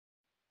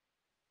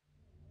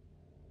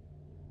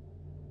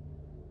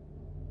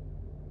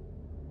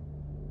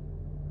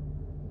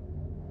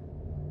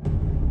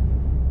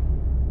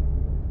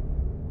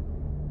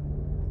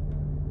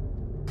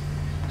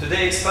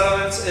today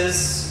experiments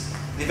is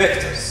the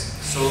vectors.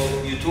 So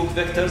you took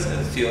vectors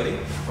in theory,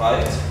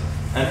 right?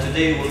 And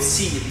today we'll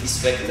see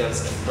these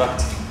vectors in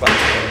practical.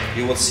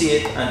 You will see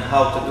it and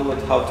how to do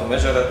it, how to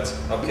measure it,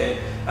 okay?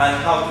 And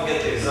how to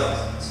get the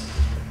results.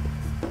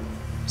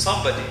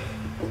 Somebody.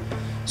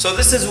 So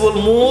this is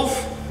will move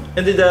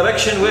in the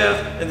direction where?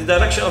 In the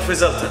direction of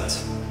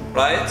resultant,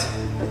 right?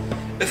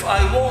 If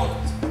I want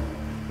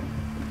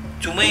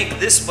to make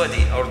this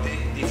body or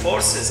the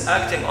forces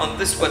acting on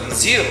this body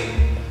zero,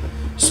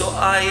 so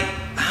I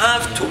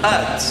have to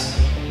add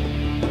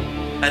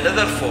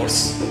another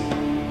force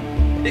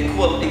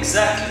equal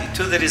exactly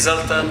to the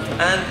resultant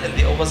and in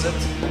the opposite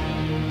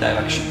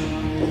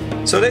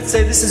direction. So let's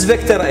say this is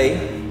vector A,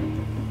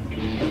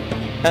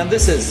 and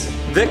this is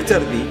vector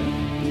B,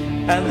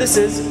 and this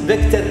is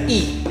vector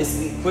E, is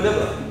the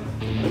equilibrium.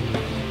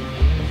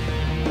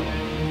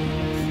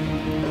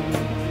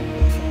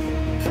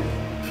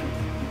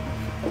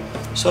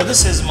 So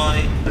this is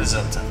my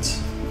resultant.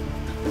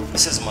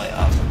 This is my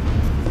R.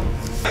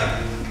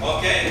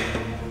 Okay.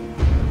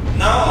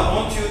 Now I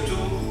want you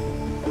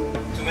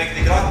to make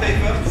the graph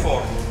paper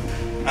for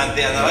and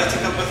the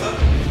analytical method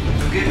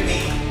to give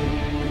me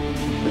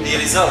the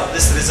result,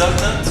 this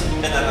resultant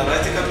in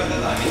analytical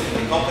method, I mean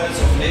the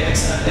components of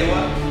AX and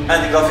AY,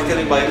 and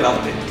graphically by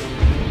graph paper.